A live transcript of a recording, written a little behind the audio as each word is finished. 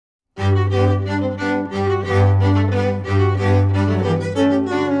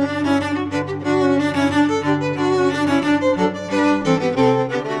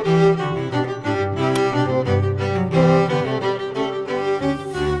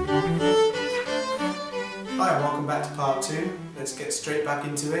2, let's get straight back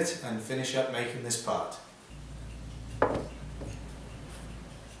into it and finish up making this part.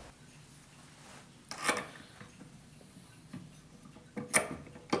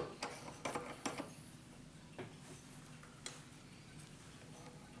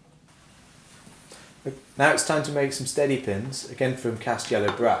 Now it's time to make some steady pins, again from cast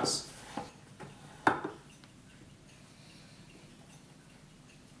yellow brass.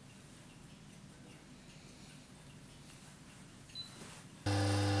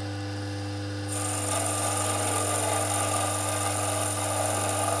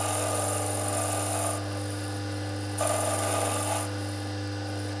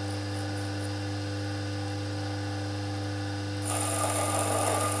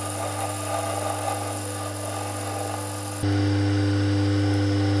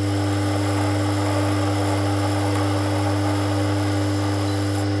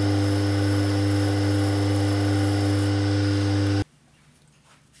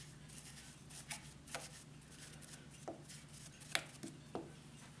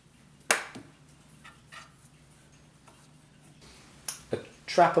 A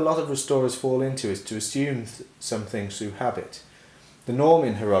trap a lot of restorers fall into is to assume some things through habit. The norm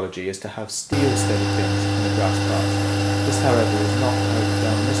in horology is to have steel steady pins in a brass part. This, however, is not how it's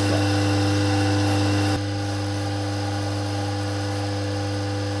done on this clock.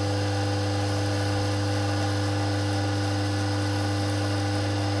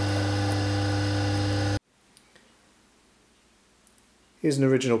 Here's an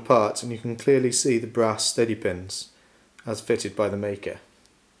original part, and you can clearly see the brass steady pins as fitted by the maker.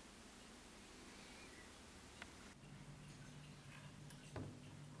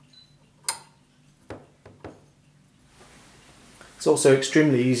 It's also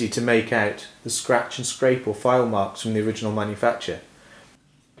extremely easy to make out the scratch and scrape or file marks from the original manufacture.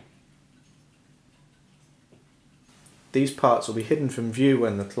 These parts will be hidden from view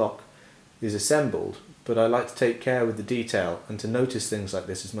when the clock is assembled, but I like to take care with the detail and to notice things like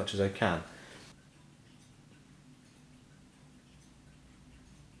this as much as I can.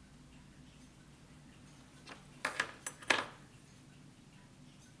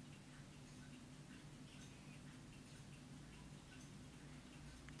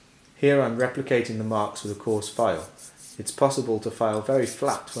 Here I'm replicating the marks with a coarse file. It's possible to file very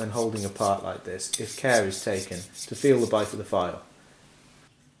flat when holding a part like this if care is taken to feel the bite of the file.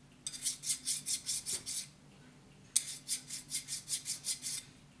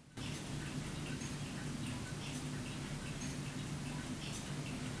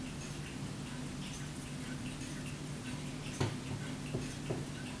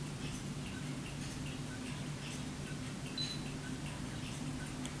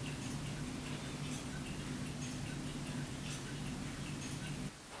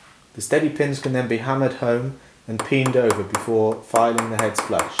 The steady pins can then be hammered home and peened over before filing the heads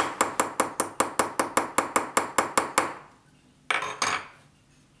flush.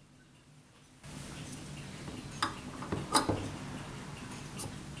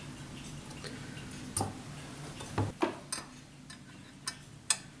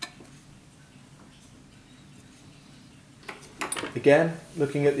 Again,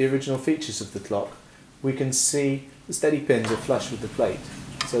 looking at the original features of the clock, we can see the steady pins are flush with the plate.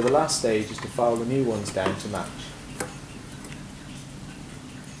 So the last stage is to file the new ones down to match.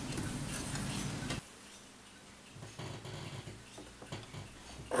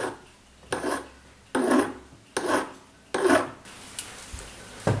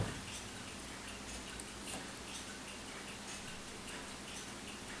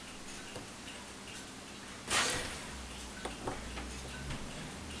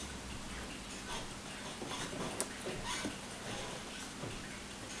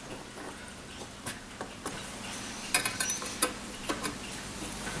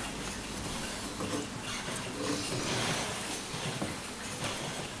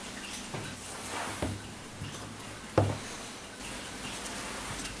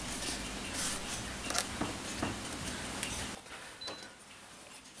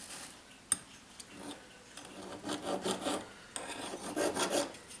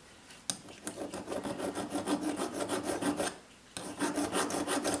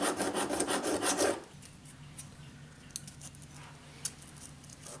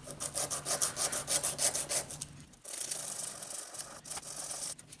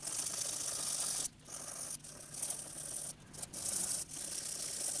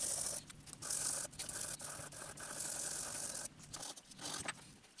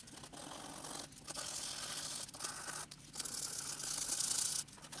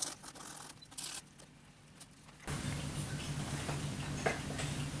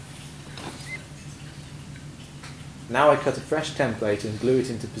 Now I cut a fresh template and glue it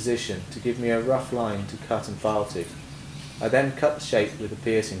into position to give me a rough line to cut and file to. I then cut the shape with a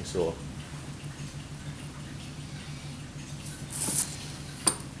piercing saw.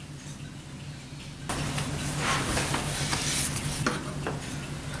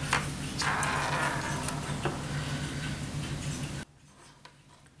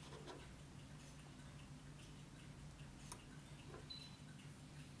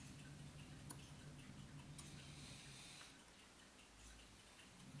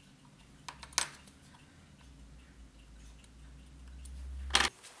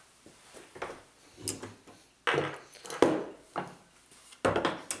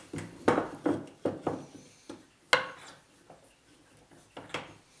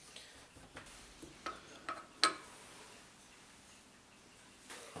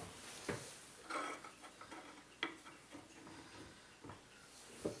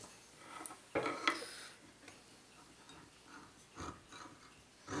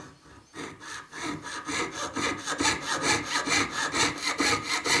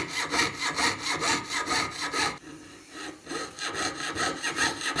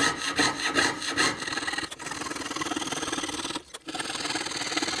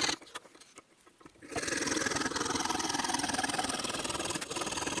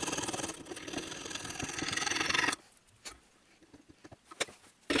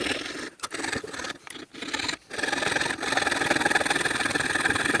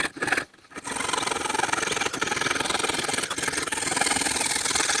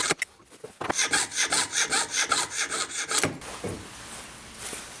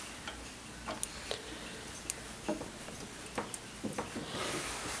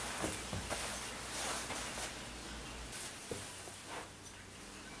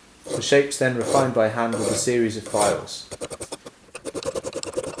 The shape's then refined by hand with a series of files.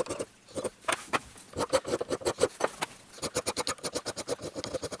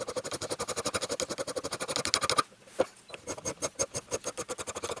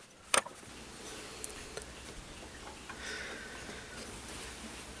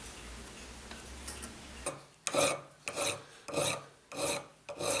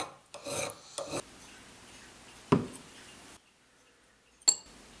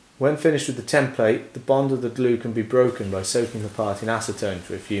 When finished with the template, the bond of the glue can be broken by soaking the part in acetone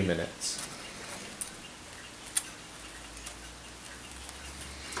for a few minutes.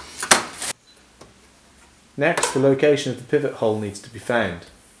 Next, the location of the pivot hole needs to be found.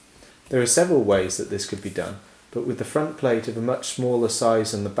 There are several ways that this could be done, but with the front plate of a much smaller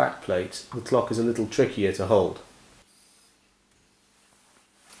size than the back plate, the clock is a little trickier to hold.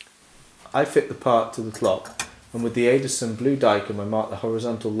 I fit the part to the clock, and with the aid of some blue Dykem I mark the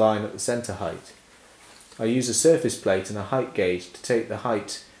horizontal line at the centre height. I use a surface plate and a height gauge to take the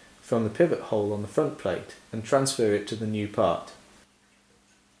height from the pivot hole on the front plate and transfer it to the new part.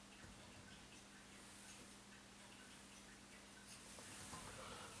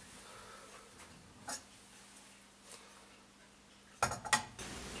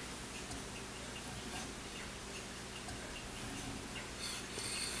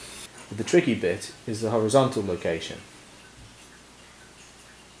 The tricky bit is the horizontal location.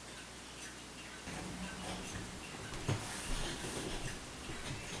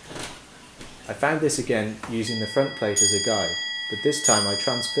 I found this again using the front plate as a guide, but this time I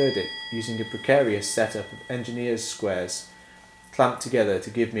transferred it using a precarious setup of engineer's squares clamped together to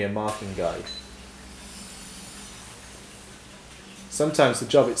give me a marking guide. Sometimes the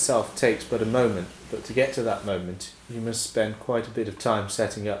job itself takes but a moment, but to get to that moment you must spend quite a bit of time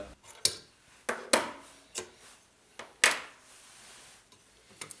setting up.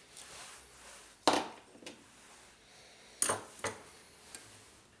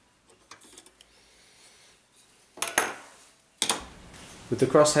 With the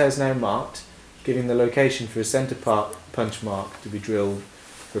crosshairs now marked, giving the location for a centre part punch mark to be drilled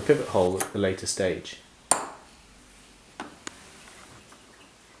for a pivot hole at the later stage.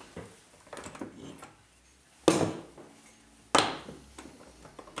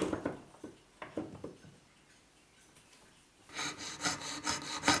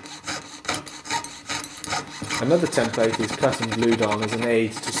 Another template is cut and glued on as an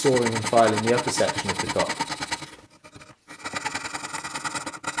aid to sawing and filing the upper section of the clock.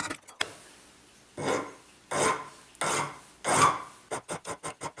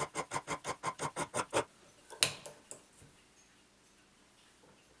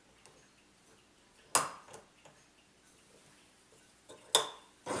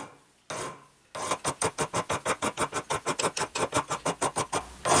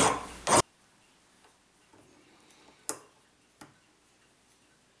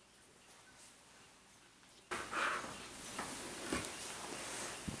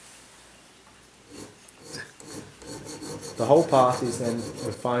 The whole part is then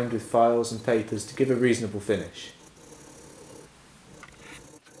refined with files and papers to give a reasonable finish.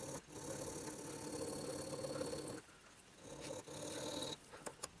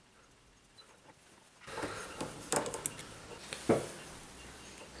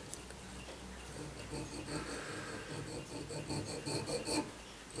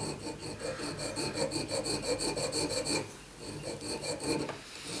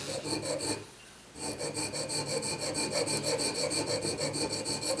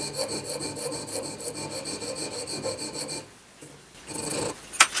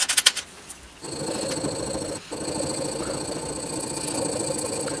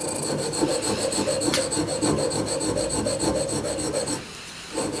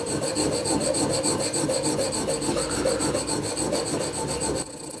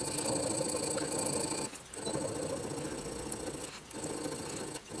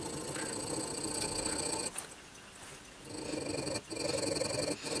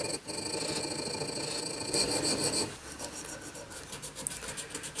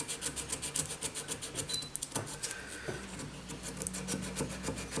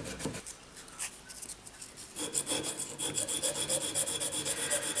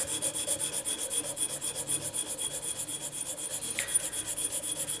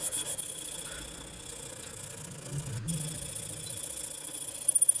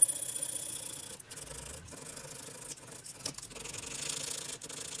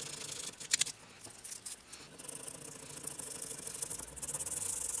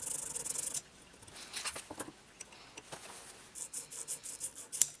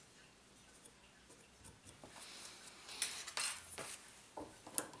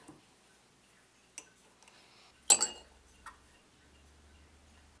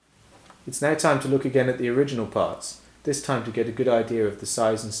 It's now time to look again at the original parts, this time to get a good idea of the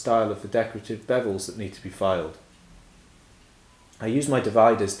size and style of the decorative bevels that need to be filed. I use my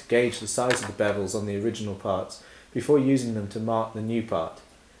dividers to gauge the size of the bevels on the original parts before using them to mark the new part.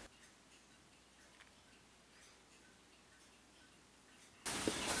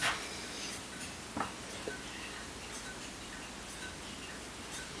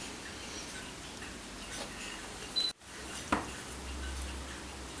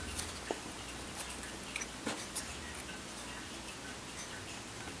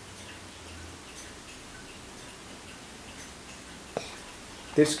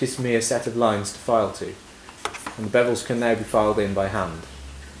 This gives me a set of lines to file to, and the bevels can now be filed in by hand.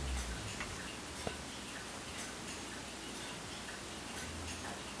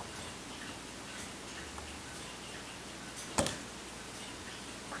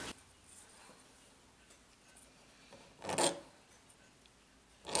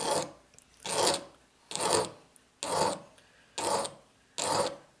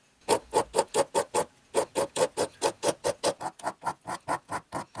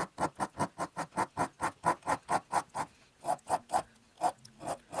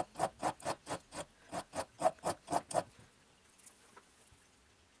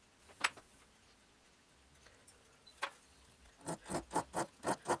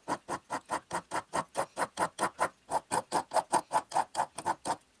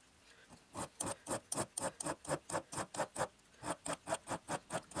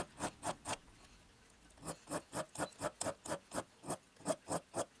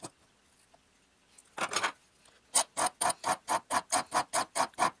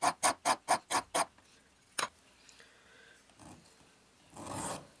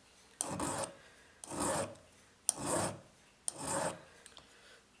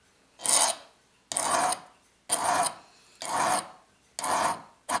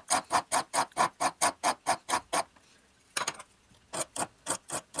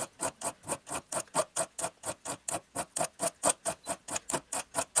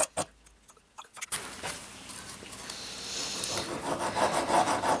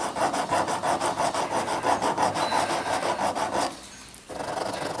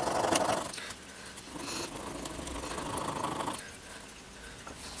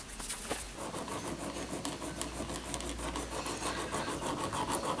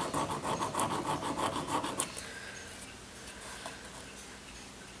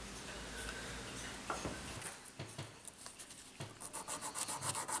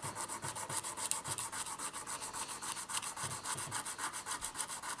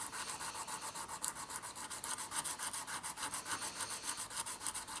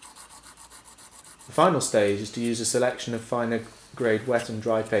 The final stage is to use a selection of finer grade wet and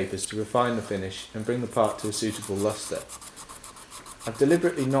dry papers to refine the finish and bring the part to a suitable lustre. I've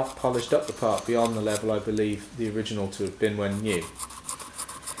deliberately not polished up the part beyond the level I believe the original to have been when new.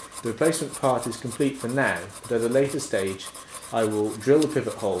 The replacement part is complete for now, but at a later stage I will drill the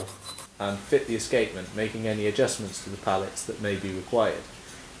pivot hole and fit the escapement, making any adjustments to the pallets that may be required.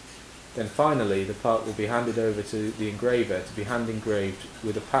 Then finally the part will be handed over to the engraver to be hand engraved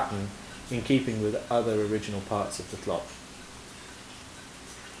with a pattern in keeping with other original parts of the clock.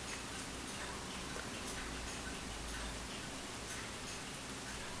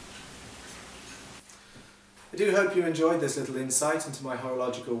 I do hope you enjoyed this little insight into my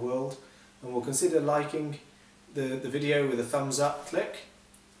horological world, and will consider liking the video with a thumbs up click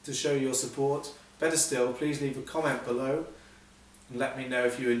to show your support. Better still, please leave a comment below and let me know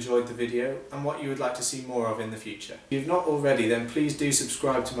if you enjoyed the video and what you would like to see more of in the future. If you've not already, then please do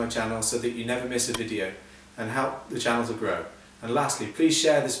subscribe to my channel so that you never miss a video and help the channel to grow. And lastly, please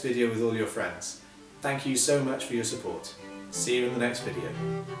share this video with all your friends. Thank you so much for your support. See you in the next video.